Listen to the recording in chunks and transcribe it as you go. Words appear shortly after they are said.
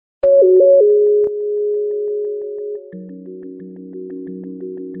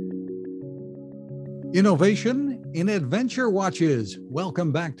Innovation in adventure watches.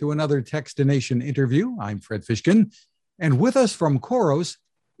 Welcome back to another Techstination interview. I'm Fred Fishkin, and with us from Coros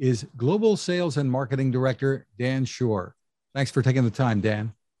is Global Sales and Marketing Director Dan Shore. Thanks for taking the time,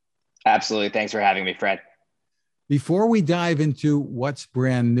 Dan. Absolutely. Thanks for having me, Fred. Before we dive into what's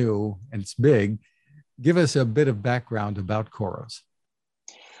brand new and it's big, give us a bit of background about Coros.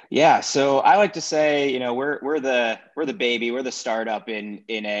 Yeah, so I like to say, we're the baby, we're the startup in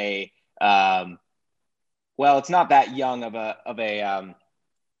a well, it's not that young of a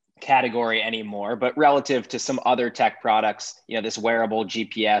category anymore, but relative to some other tech products, this wearable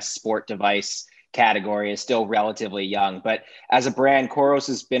GPS sport device category is still relatively young. But as a brand, Coros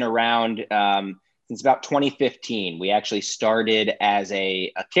has been around since about 2015. We actually started as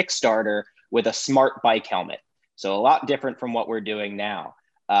a Kickstarter with a smart bike helmet. So a lot different from what we're doing now.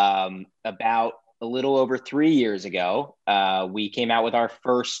 About a little over 3 years ago, we came out with our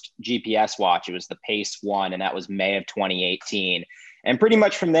first GPS watch. It was the Pace 1, and that was May of 2018. And pretty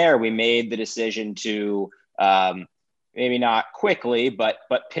much from there, we made the decision to maybe not quickly, but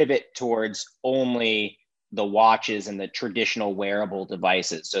pivot towards only the watches and the traditional wearable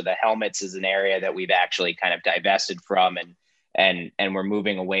devices. So the helmets is an area that we've actually kind of divested from and we're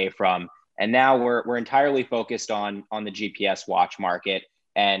moving away from. And now we're entirely focused on the GPS watch market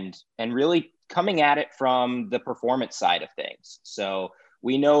and really coming at it from the performance side of things. So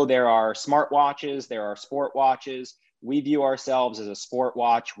we know there are smart watches, there are sport watches. We view ourselves as a sport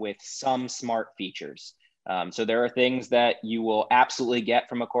watch with some smart features. So there are things that you will absolutely get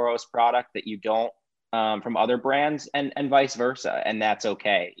from a Coros product that you don't from other brands and vice versa. And that's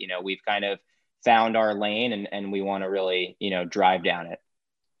okay. We've kind of found our lane and we want to really, drive down it.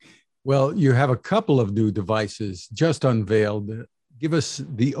 Well, you have a couple of new devices just unveiled. Give us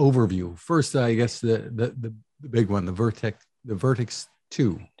the overview. First, I guess the big one, the Vertix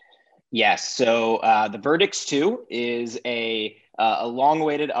 2. Yes. So the Vertix 2 is a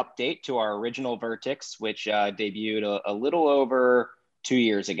long-awaited update to our original Vertix, which debuted a little over 2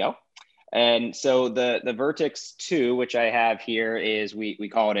 years ago. And so the Vertix 2, which I have here, is we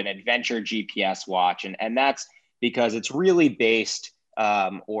call it an adventure GPS watch. And that's because it's really based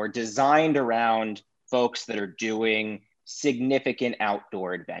or designed around folks that are doing significant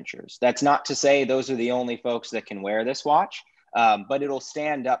outdoor adventures. That's not to say those are the only folks that can wear this watch, but it'll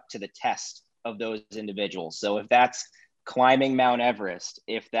stand up to the test of those individuals. So if that's climbing Mount Everest,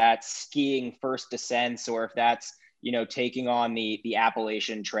 if that's skiing first descents, or if that's, taking on the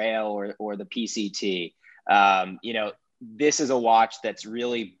Appalachian Trail or the PCT, this is a watch that's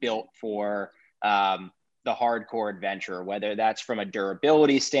really built for the hardcore adventurer, whether that's from a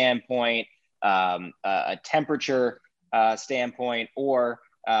durability standpoint, a temperature standpoint, or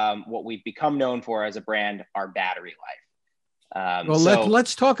what we've become known for as a brand, our battery life.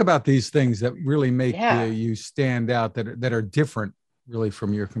 Let's talk about these things that really make you stand out, that are different really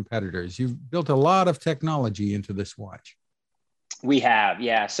from your competitors. You've built a lot of technology into this watch. We have,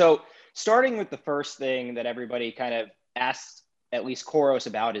 yeah. So starting with the first thing that everybody kind of asks, at least Coros,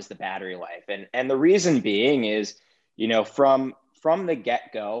 about is the battery life. And the reason being is, from the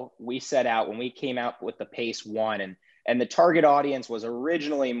get-go, we set out when we came out with the Pace 1, and the target audience was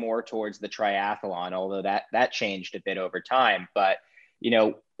originally more towards the triathlon, although that changed a bit over time. But,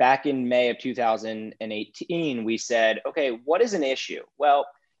 back in May of 2018, we said, okay, what is an issue? Well,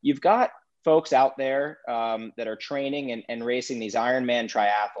 you've got folks out there that are training and racing these Ironman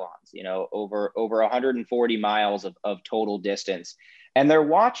triathlons, over 140 miles of total distance. And their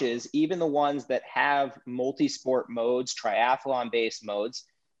watches, even the ones that have multi-sport modes, triathlon-based modes,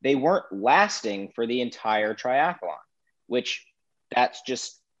 they weren't lasting for the entire triathlon, which that's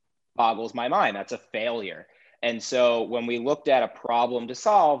just boggles my mind. That's a failure. And so when we looked at a problem to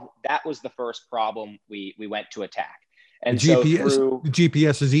solve, that was the first problem we went to attack. And the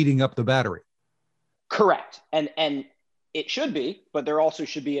GPS is eating up the battery. Correct. And it should be, but there also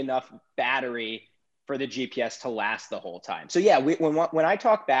should be enough battery for the GPS to last the whole time. So yeah, when I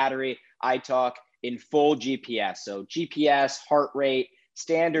talk battery, I talk in full GPS. So GPS, heart rate,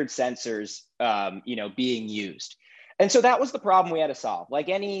 standard sensors, being used. And so that was the problem we had to solve. Like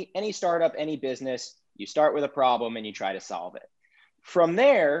any startup, any business, you start with a problem and you try to solve it. From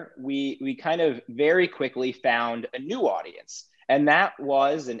there, we kind of very quickly found a new audience. And that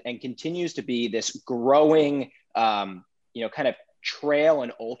was and continues to be this growing, kind of trail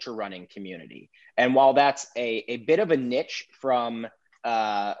and ultra running community. And while that's a bit of a niche from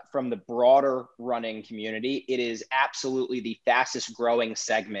the broader running community, it is absolutely the fastest growing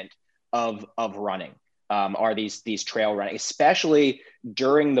segment of running. Are these trail running, especially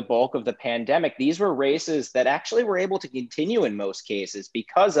during the bulk of the pandemic. These were races that actually were able to continue in most cases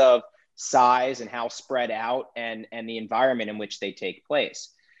because of size and how spread out and the environment in which they take place.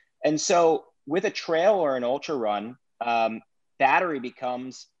 And so with a trail or an ultra run, battery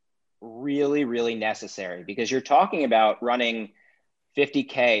becomes really, really necessary, because you're talking about running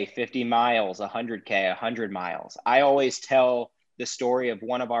 50K, 50 miles, 100K, 100 miles. I always tell the story of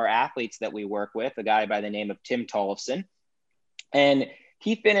one of our athletes that we work with, a guy by the name of Tim Tollefson. And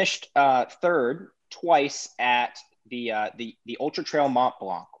he finished third twice at the Ultra Trail Mont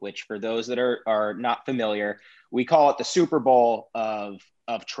Blanc, which, for those that are not familiar, we call it the Super Bowl of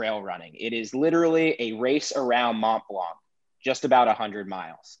trail running. It is literally a race around Mont Blanc, just about 100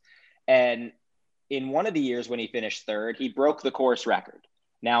 miles. And in one of the years when he finished third, he broke the course record.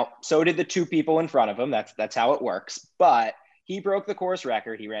 Now, so did the two people in front of him. That's how it works. But he broke the course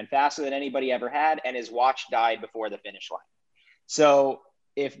record. He ran faster than anybody ever had, and his watch died before the finish line. So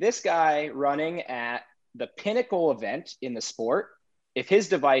if this guy running at the pinnacle event in the sport, if his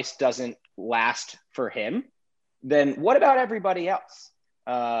device doesn't last for him, then what about everybody else?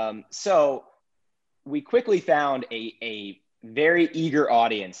 So we quickly found a very eager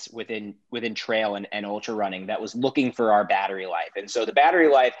audience within trail and ultra running that was looking for our battery life. And so the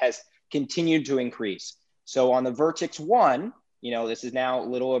battery life has continued to increase. So on the Vertix 1, this is now a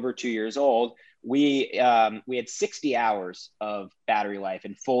little over 2 years old, we had 60 hours of battery life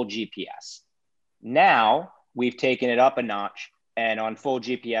in full GPS. Now we've taken it up a notch, and on full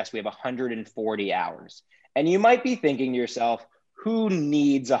GPS, we have 140 hours. And you might be thinking to yourself, who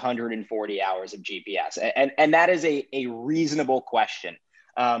needs 140 hours of GPS? And that is a reasonable question.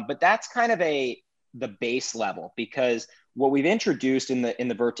 But that's kind of the base level, because what we've introduced in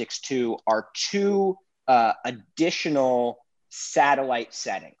the Vertix 2 are two additional satellite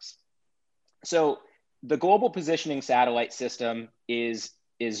settings. So the Global Positioning Satellite System is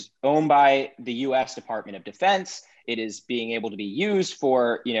owned by the US Department of Defense. It is being able to be used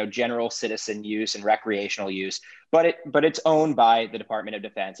for general citizen use and recreational use, but it's owned by the Department of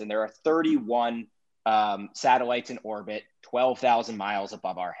Defense, and there are 31 satellites in orbit, 12,000 miles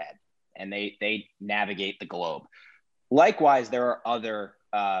above our head, and they navigate the globe. Likewise, there are other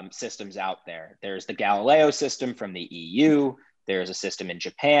systems out there. There's the Galileo system from the EU. There's a system in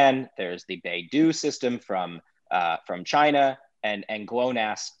Japan. There's the Beidou system from China, and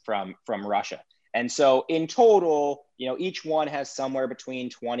GLONASS from Russia. And so in total, each one has somewhere between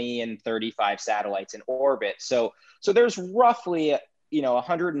 20 and 35 satellites in orbit. So there's roughly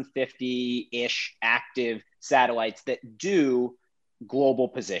 150-ish active satellites that do global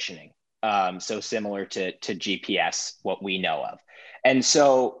positioning. So similar to GPS, what we know of. And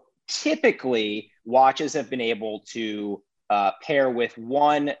so typically watches have been able to pair with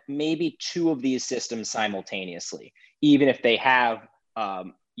one, maybe two of these systems simultaneously, even if they have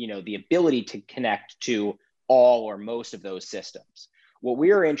the ability to connect to all or most of those systems. What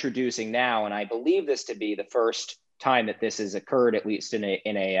we are introducing now, and I believe this to be the first time that this has occurred, at least in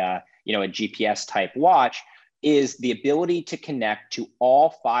a GPS type watch, is the ability to connect to all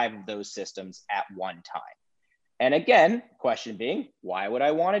 5 of those systems at one time. And again, question being, why would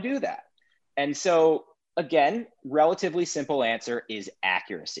I want to do that? And so again, relatively simple answer is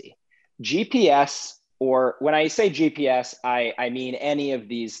accuracy. GPS, or when I say GPS, I mean any of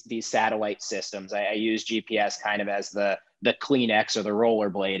these satellite systems. I use GPS kind of as the Kleenex or the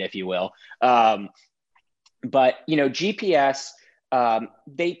rollerblade, if you will. But GPS,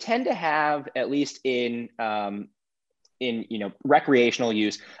 they tend to have, at least in recreational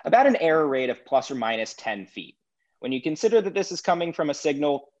use, about an error rate of plus or minus 10 feet. When you consider that this is coming from a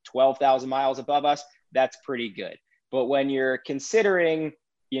signal 12,000 miles above us, that's pretty good. But when you're considering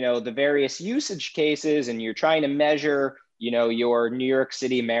the various usage cases, and you're trying to measure, your New York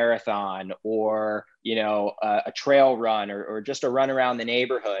City marathon, or, a trail run, or just a run around the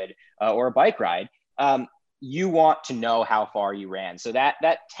neighborhood, or a bike ride, you want to know how far you ran. So that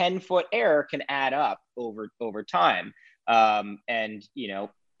 10-foot error can add up over time, and,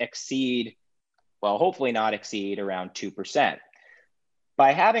 exceed, well, hopefully not exceed around 2%.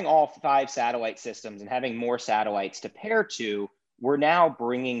 By having all 5 satellite systems and having more satellites to pair to, we're now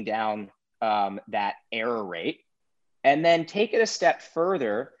bringing down that error rate. And then take it a step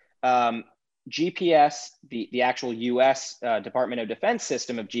further, GPS, the actual US Department of Defense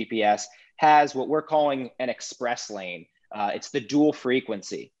system of GPS, has what we're calling an express lane. It's the dual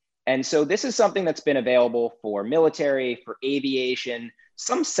frequency. And so this is something that's been available for military, for aviation.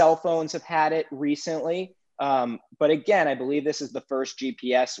 Some cell phones have had it recently. But again, I believe this is the first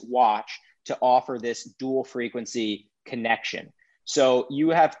GPS watch to offer this dual frequency connection. So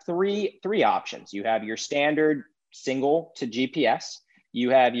you have three options. You have your standard single to GPS, you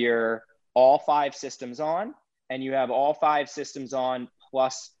have your all 5 systems on, and you have all 5 systems on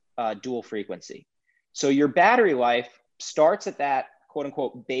plus dual frequency. So your battery life starts at that quote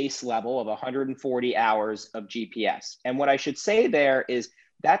unquote base level of 140 hours of GPS. And what I should say there is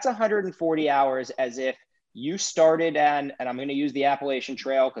that's 140 hours as if you started and I'm going to use the Appalachian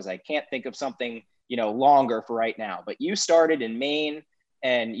Trail because I can't think of something, longer for right now, but you started in Maine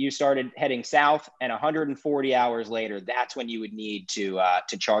and you started heading south, and 140 hours later, that's when you would need to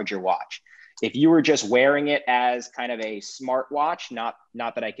charge your watch. If you were just wearing it as kind of a smartwatch, not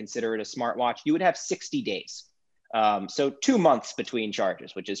that I consider it a smartwatch, you would have 60 days. So 2 months between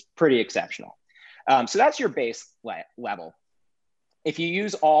charges, which is pretty exceptional. So that's your base level. If you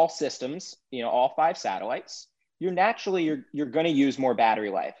use all systems, all 5 satellites, you're going to use more battery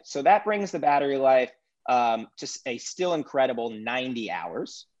life. So that brings the battery life to a still incredible 90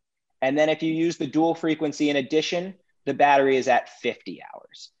 hours. And then if you use the dual frequency in addition, the battery is at 50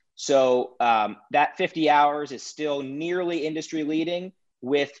 hours. So that 50 hours is still nearly industry leading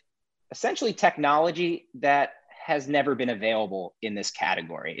with essentially technology that has never been available in this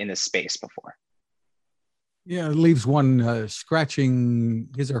category, in this space before. Yeah, it leaves one scratching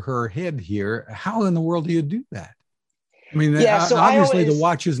his or her head here. How in the world do you do that? I mean, so obviously the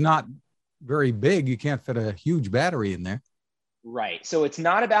watch is not very big. You can't fit a huge battery in there. Right. So it's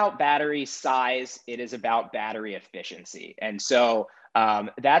not about battery size. It is about battery efficiency. And so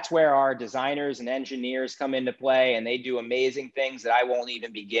that's where our designers and engineers come into play, and they do amazing things that I won't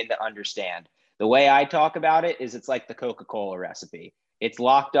even begin to understand. The way I talk about it is it's like the Coca-Cola recipe. It's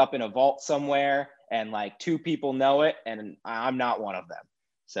locked up in a vault somewhere, and like 2 people know it, and I'm not one of them.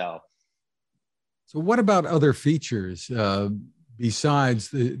 So what about other features besides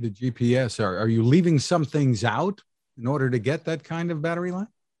the GPS? Are you leaving some things out in order to get that kind of battery life?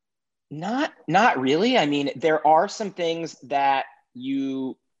 Not really. I mean, there are some things that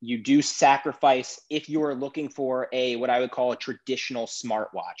you do sacrifice if you are looking for what I would call a traditional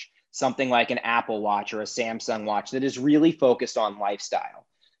smartwatch, something like an Apple Watch or a Samsung watch that is really focused on lifestyle.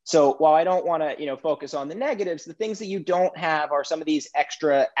 So while I don't want to, focus on the negatives, the things that you don't have are some of these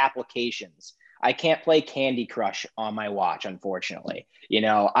extra applications. I can't play Candy Crush on my watch, unfortunately.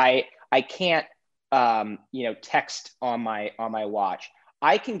 I can't, text on my watch.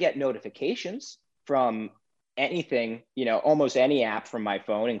 I can get notifications from anything, almost any app from my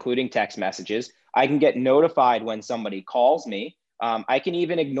phone, including text messages. I can get notified when somebody calls me. I can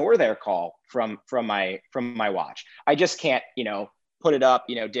even ignore their call from my watch. I just can't, put it up,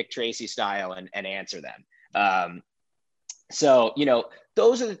 Dick Tracy style and answer them. So,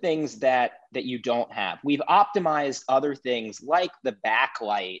 those are the things that you don't have. We've optimized other things like the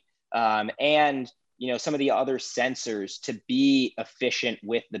backlight and, some of the other sensors to be efficient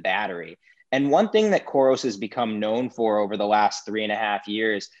with the battery. And one thing that Coros has become known for over the last 3.5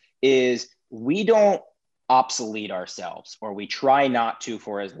 years is we don't obsolete ourselves, or we try not to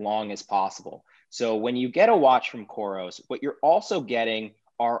for as long as possible. So when you get a watch from Coros, what you're also getting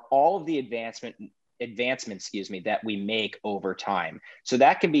are all of the advancements, that we make over time. So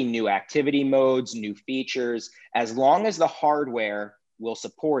that can be new activity modes, new features, as long as the hardware will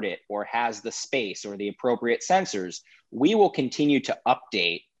support it or has the space or the appropriate sensors, we will continue to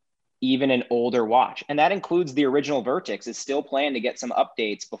update even an older watch. And that includes the original Vertex is still planned to get some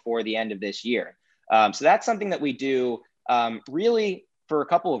updates before the end of this year. So that's something that we do really for a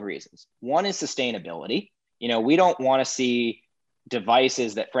couple of reasons. One is sustainability. We don't want to see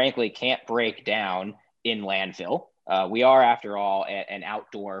devices that frankly can't break down in landfill. We are, after all, an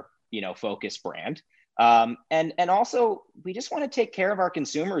outdoor, focused brand. And also we just want to take care of our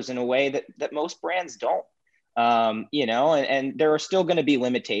consumers in a way that most brands don't. And there are still going to be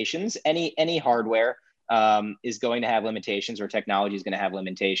limitations. Any hardware is going to have limitations, or technology is going to have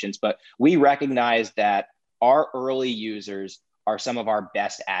limitations, but we recognize that our early users are some of our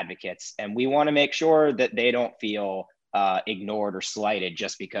best advocates, and we want to make sure that they don't feel ignored or slighted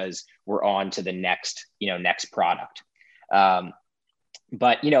just because we're on to the next product.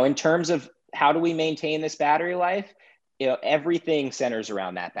 But in terms of how do we maintain this battery life, everything centers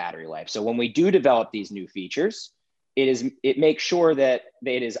around that battery life. So when we do develop these new features, it makes sure that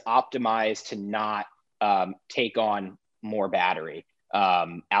it is optimized to not take on more battery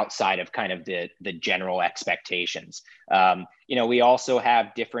outside of kind of the general expectations. We also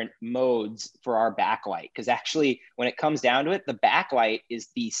have different modes for our backlight, because actually when it comes down to it, the backlight is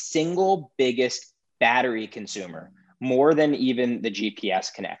the single biggest battery consumer, more than even the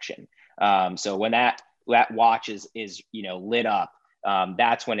GPS connection. So when that watch is lit up,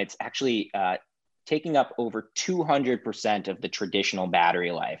 that's when it's actually taking up over 200% of the traditional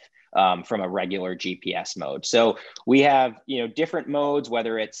battery life from a regular GPS mode. So we have different modes,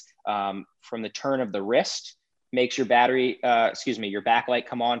 whether it's from the turn of the wrist makes your your backlight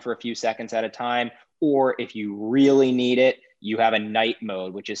come on for a few seconds at a time. Or if you really need it, you have a night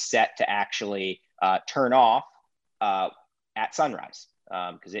mode, which is set to actually turn off at sunrise,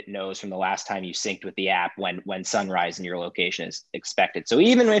 because it knows from the last time you synced with the app when sunrise in your location is expected. So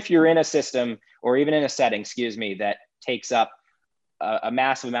even if you're in a system or even in a setting, that takes up a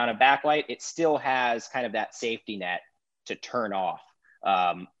massive amount of backlight, it still has kind of that safety net to turn off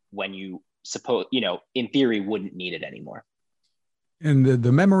when you in theory wouldn't need it anymore. And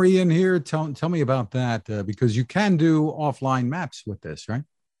the memory in here, tell me about that, because you can do offline maps with this, right?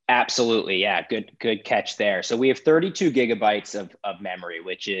 Absolutely. Yeah. Good catch there. So we have 32 gigabytes of memory,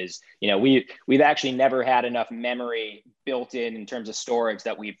 which is, we've actually never had enough memory built in terms of storage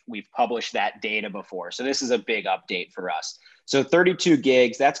that we've published that data before. So this is a big update for us. So 32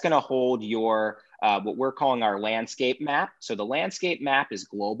 gigs, that's going to hold your, what we're calling our landscape map. So the landscape map is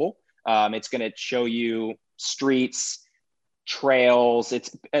global. It's going to show you streets, trails.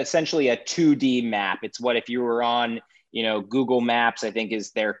 It's essentially a 2D map. It's what if you were on, Google Maps, I think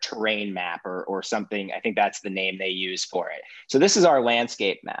is their terrain map or something. I think that's the name they use for it. So this is our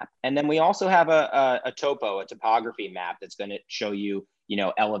landscape map. And then we also have a topography map that's going to show you,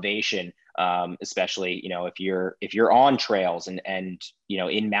 elevation, especially, if you're on trails and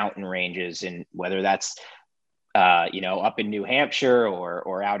in mountain ranges, and whether that's, up in New Hampshire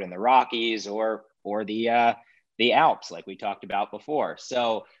or out in the Rockies or the Alps, like we talked about before.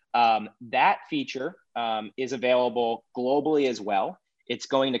 So that feature is available globally as well. It's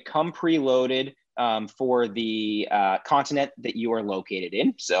going to come preloaded for the continent that you are located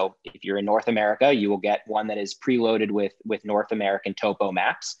in. So if you're in North America, you will get one that is preloaded with North American topo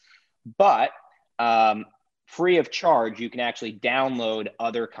maps. But free of charge, you can actually download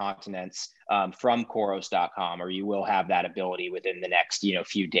other continents from Coros.com, or you will have that ability within the next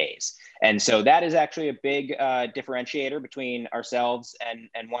few days. And so that is actually a big differentiator between ourselves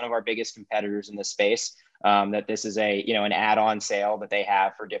and one of our biggest competitors in the space. That this is an add-on sale that they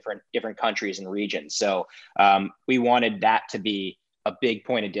have for different countries and regions. So we wanted that to be a big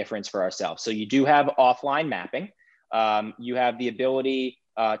point of difference for ourselves. So you do have offline mapping. You have the ability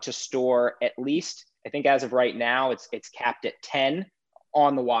to store at least, I think as of right now, it's capped at 10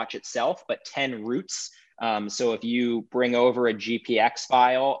 on the watch itself, but 10 routes. So if you bring over a GPX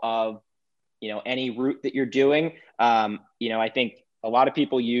file of, any route that you're doing, I think a lot of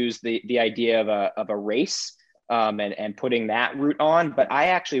people use the idea of a race and putting that route on, but I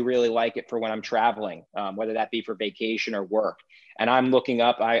actually really like it for when I'm traveling, whether that be for vacation or work. And I'm looking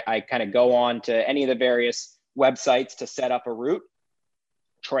up, I kind of go on to any of the various websites to set up a route,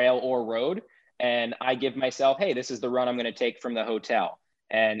 trail or road. And I give myself, hey, this is the run I'm going to take from the hotel.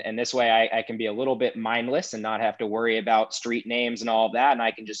 And this way I can be a little bit mindless and not have to worry about street names and all of that. And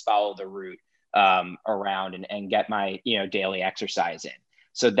I can just follow the route around and get my, daily exercise in.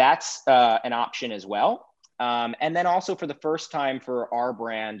 So that's an option as well. And then also for the first time for our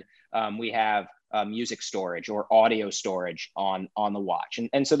brand, we have music storage or audio storage on the watch.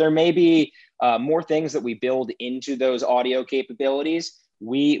 And so there may be more things that we build into those audio capabilities.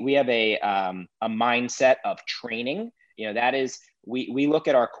 We have a mindset of training. That is, we look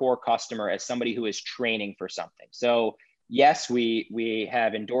at our core customer as somebody who is training for something. So yes, we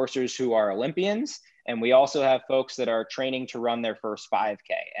have endorsers who are Olympians, and we also have folks that are training to run their first 5K.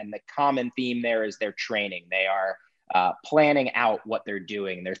 And the common theme there is they're training. They are planning out what they're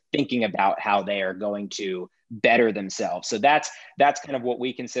doing. They're thinking about how they are going to better themselves. So that's kind of what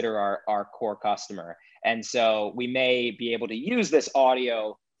we consider our core customer. And so we may be able to use this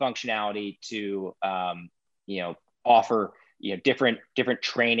audio functionality to, offer, different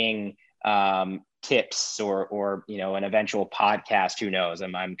training tips or an eventual podcast. Who knows?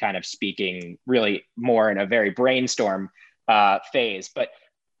 I'm kind of speaking really more in a very brainstorm phase, but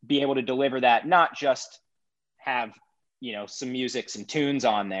be able to deliver that, not just have, some music, some tunes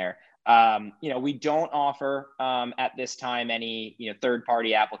on there. We don't offer at this time any,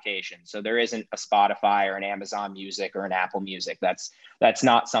 third-party applications. So there isn't a Spotify or an Amazon Music or an Apple Music. That's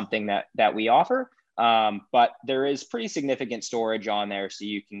not something that we offer. But there is pretty significant storage on there, so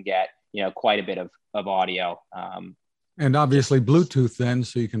you can get, quite a bit of audio. And obviously Bluetooth then,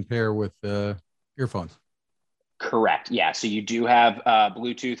 so you can pair with earphones. Correct. Yeah. So you do have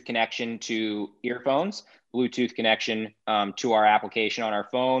Bluetooth connection to earphones, Bluetooth connection to our application on our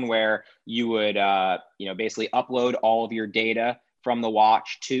phone, where you would, basically upload all of your data from the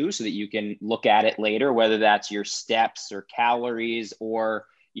watch too, so that you can look at it later, whether that's your steps or calories or,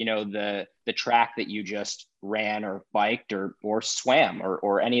 the track that you just ran or biked or swam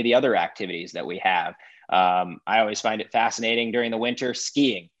or any of the other activities that we have. I always find it fascinating during the winter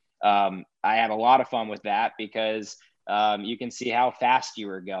skiing. I have a lot of fun with that because you can see how fast you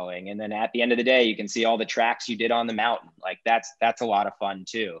were going. And then at the end of the day, you can see all the tracks you did on the mountain. Like that's a lot of fun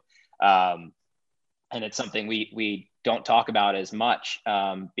too. And it's something we don't talk about as much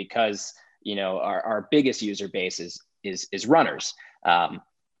because, our biggest user base is runners.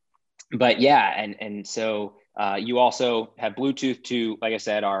 But yeah, and so you also have Bluetooth to, like I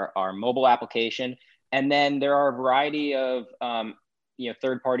said, our mobile application. And then there are a variety of,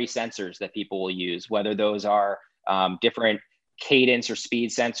 third-party sensors that people will use, whether those are different cadence or speed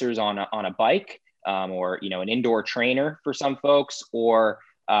sensors on a bike, or, an indoor trainer for some folks, or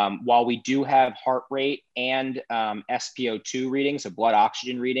while we do have heart rate and SpO2 readings, so blood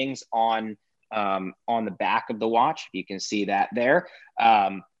oxygen readings on the back of the watch, you can see that there.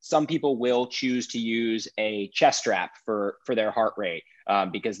 Some people will choose to use a chest strap for their heart rate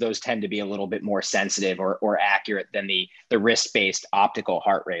because those tend to be a little bit more sensitive or accurate than the wrist-based optical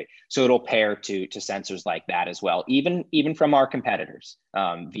heart rate. So it'll pair to sensors like that as well, even from our competitors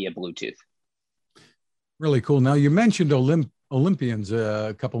via Bluetooth. Really cool. Now, you mentioned Olympians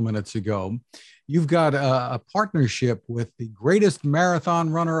a couple minutes ago. You've got a partnership with the greatest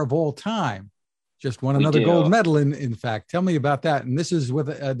marathon runner of all time. Just won another gold medal, in fact. Tell me about that. And this is with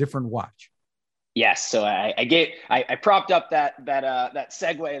a different watch. Yes. So I propped up that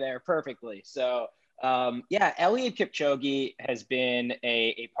segue there perfectly. So Eliud Kipchoge has been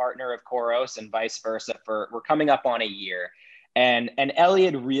a partner of Coros and vice versa we're coming up on a year. And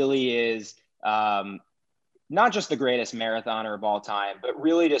Eliud really is not just the greatest marathoner of all time, but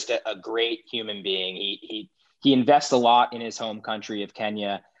really just a great human being. He invests a lot in his home country of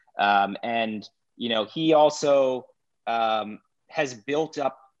Kenya. And he also has built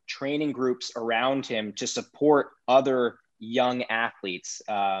up training groups around him to support other young athletes.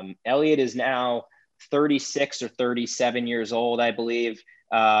 Eliud is now 36 or 37 years old, I believe.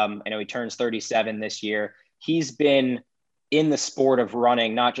 I know he turns 37 this year. He's been in the sport of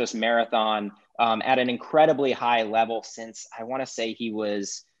running, not just marathon, at an incredibly high level since I want to say he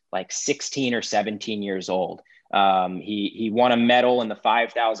was like 16 or 17 years old. He won a medal in the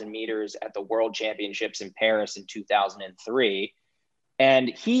 5,000 meters at the World Championships in Paris in 2003.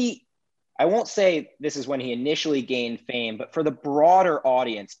 And I won't say this is when he initially gained fame, but for the broader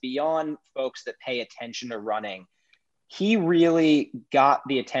audience, beyond folks that pay attention to running, he really got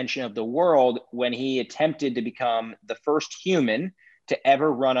the attention of the world when he attempted to become the first human to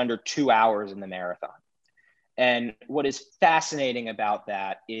ever run under 2 hours in the marathon. And what is fascinating about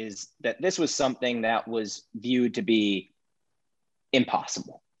that is that this was something that was viewed to be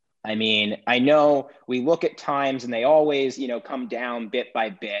impossible. I mean, I know we look at times and they always, come down bit by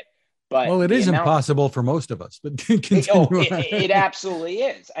bit, but well, it is impossible for most of us, but continue. It absolutely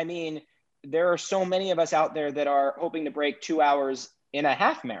is. I mean, there are so many of us out there that are hoping to break 2 hours in a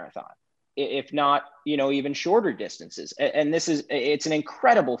half marathon, if not, even shorter distances. And it's an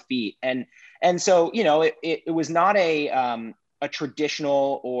incredible feat. And so, it was not a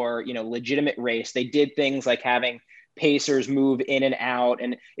traditional or, legitimate race. They did things like having pacers move in and out.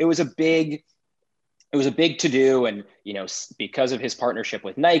 And it was a big to do. And, because of his partnership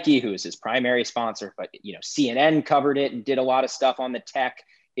with Nike, who is his primary sponsor, but, CNN covered it and did a lot of stuff on the tech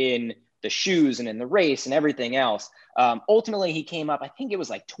in the shoes and in the race and everything else. Ultimately, he came up, I think it was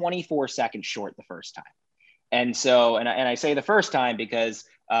like 24 seconds short the first time. And so, and I say the first time because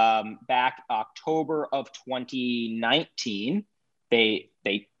back October of 2019, they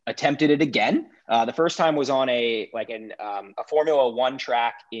attempted it again. The first time was on a Formula One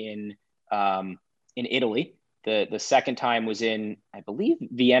track in Italy. The second time was in, I believe,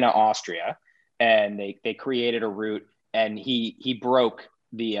 Vienna, Austria, and they created a route, and he broke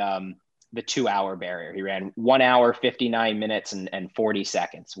the 2 hour barrier. He ran 1 hour, 59 minutes and 40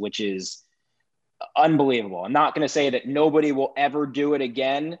 seconds, which is unbelievable. I'm not going to say that nobody will ever do it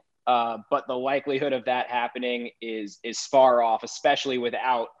again, but the likelihood of that happening is far off, especially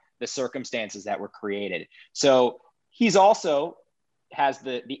without the circumstances that were created. So he's also has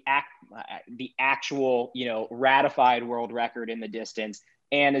the actual, ratified world record in the distance.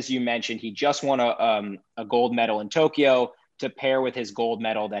 And as you mentioned, he just won a gold medal in Tokyo to pair with his gold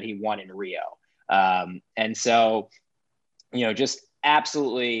medal that he won in Rio. And so, just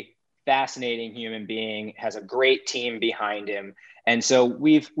absolutely fascinating human being, has a great team behind him. And so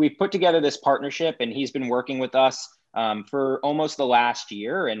we've put together this partnership, and he's been working with us for almost the last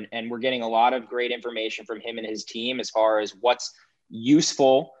year. And we're getting a lot of great information from him and his team as far as what's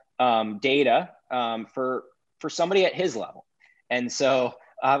useful data for somebody at his level. And so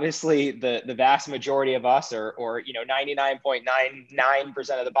obviously the vast majority of us or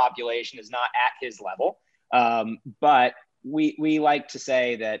 99.99% of the population is not at his level. But we like to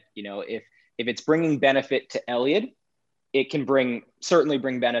say that, if it's bringing benefit to Elliott, it can certainly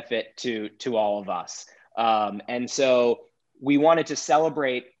bring benefit to all of us. And so we wanted to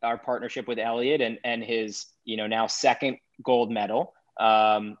celebrate our partnership with Elliott and his, now second gold medal.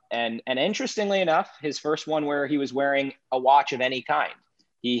 And interestingly enough, his first one where he was wearing a watch of any kind.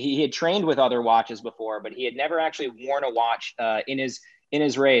 He had trained with other watches before, but he had never actually worn a watch in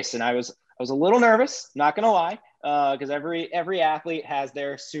his race. And I was a little nervous, not gonna lie, because every athlete has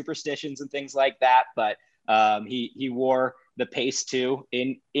their superstitions and things like that. But he wore the Pace 2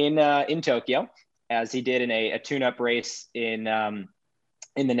 in Tokyo, as he did in a tune-up race in the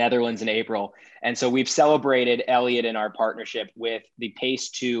Netherlands in April. And so we've celebrated Elliott in our partnership with the Pace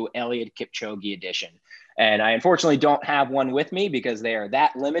 2 Elliott Kipchoge edition. And I unfortunately don't have one with me because they are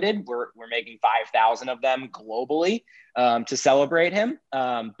that limited. We're making 5,000 of them globally to celebrate him.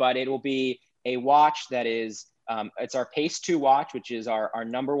 But it will be a watch that is, it's our Pace 2 watch, which is our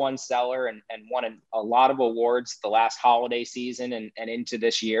number one seller and won a lot of awards the last holiday season and into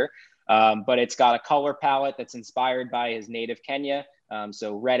this year. But it's got a color palette that's inspired by his native Kenya.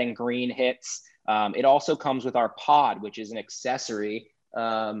 So red and green hits. It also comes with our pod, which is an accessory.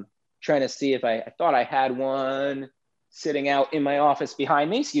 Trying to see if I thought I had one sitting out in my office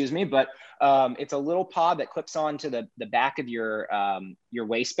behind me, excuse me, but it's a little pod that clips onto the back of your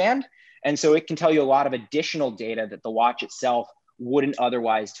waistband. And so it can tell you a lot of additional data that the watch itself wouldn't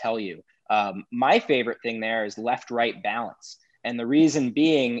otherwise tell you. My favorite thing there is left-right balance. And the reason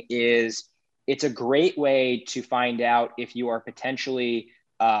being is it's a great way to find out if you are potentially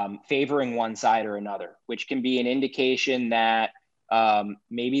favoring one side or another, which can be an indication that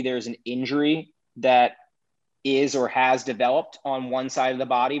maybe there's an injury that is or has developed on one side of the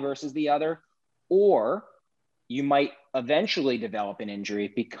body versus the other, or you might eventually develop an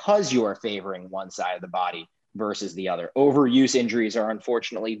injury because you are favoring one side of the body versus the other. Overuse injuries are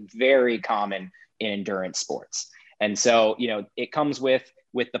unfortunately very common in endurance sports. And so, it comes with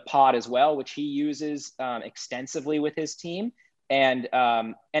the pod as well, which he uses extensively with his team, and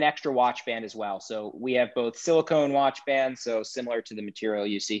an extra watch band as well. So we have both silicone watch bands, so similar to the material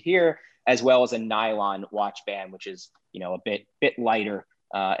you see here, as well as a nylon watch band, which is, a bit lighter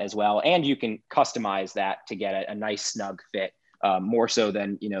as well. And you can customize that to get a nice snug fit, more so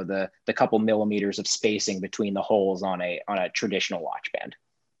than, the couple millimeters of spacing between the holes on a traditional watch band.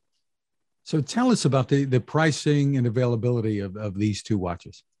 So tell us about the pricing and availability of these two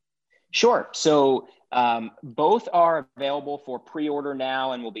watches. Sure. So both are available for pre-order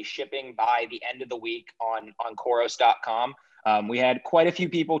now and will be shipping by the end of the week on Coros.com. We had quite a few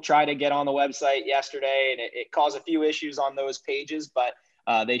people try to get on the website yesterday, and it caused a few issues on those pages, but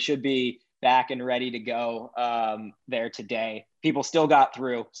they should be back and ready to go there today. People still got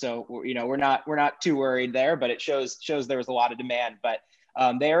through, so we're not too worried there, but it shows there was a lot of demand. But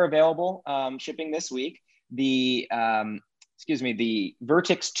they are available, shipping this week. The Vertix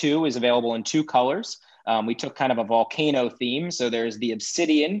 2 is available in two colors. We took kind of a volcano theme. So there's the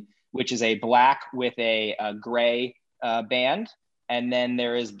Obsidian, which is a black with a gray band. And then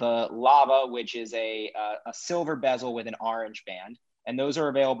there is the Lava, which is a silver bezel with an orange band. And those are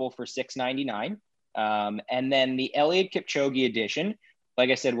available for $6.99. And then the Elliott Kipchoge edition, like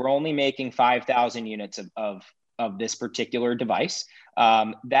I said, we're only making 5,000 units of this particular device.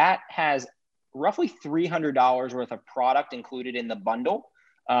 That has roughly $300 worth of product included in the bundle.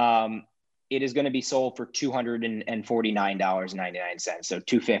 It is going to be sold for $249.99, so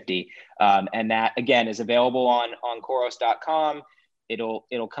 $250. And that again is available on Coros.com.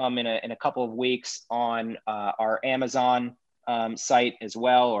 It'll come in a couple of weeks on our Amazon site as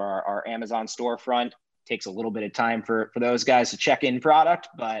well, or our Amazon storefront. Takes a little bit of time for those guys to check in product,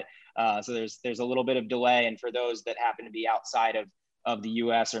 but so there's a little bit of delay. And for those that happen to be outside of the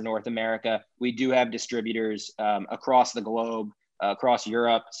US or North America, we do have distributors across the globe, across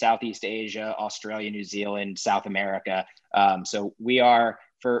Europe, Southeast Asia, Australia, New Zealand, South America. So we are,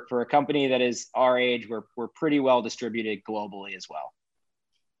 for a company that is our age, we're pretty well distributed globally as well.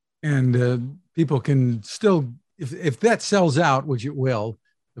 And people can still, if that sells out, which it will,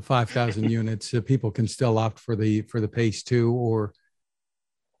 the 5,000 units, people can still opt for the Pace 2 or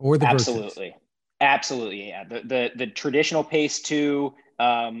the Absolutely. Vertix. Absolutely. Yeah. The traditional Pace 2,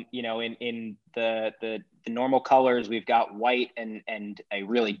 in the normal colors, we've got white and a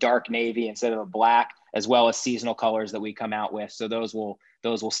really dark navy instead of a black, as well as seasonal colors that we come out with. So those will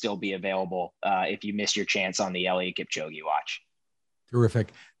still be available if you miss your chance on the Elliott Kipchoge watch.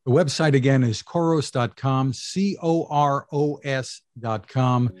 Terrific. The website again is Coros.com, Coros.com.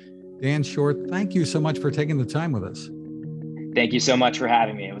 Dan Short, thank you so much for taking the time with us. Thank you so much for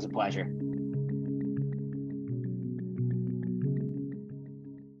having me. It was a pleasure.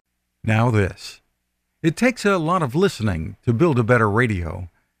 Now this. It takes a lot of listening to build a better radio,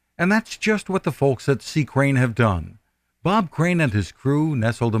 and that's just what the folks at C. Crane have done. Bob Crane and his crew,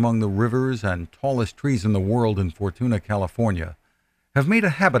 nestled among the rivers and tallest trees in the world in Fortuna, California, have made a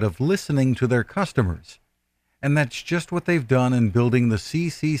habit of listening to their customers. And that's just what they've done in building the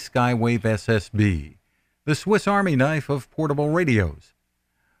CC Skywave SSB, the Swiss Army knife of portable radios.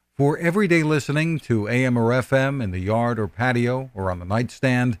 For everyday listening to AM or FM in the yard or patio or on the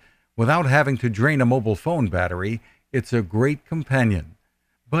nightstand, without having to drain a mobile phone battery, it's a great companion.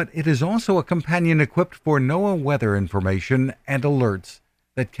 But it is also a companion equipped for NOAA weather information and alerts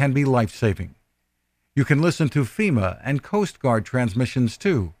that can be life-saving. You can listen to FEMA and Coast Guard transmissions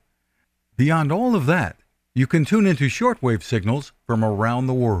too. Beyond all of that, you can tune into shortwave signals from around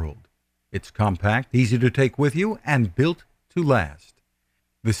the world. It's compact, easy to take with you, and built to last.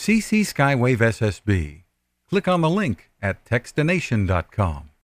 The CC Skywave SSB. Click on the link at Techstination.com.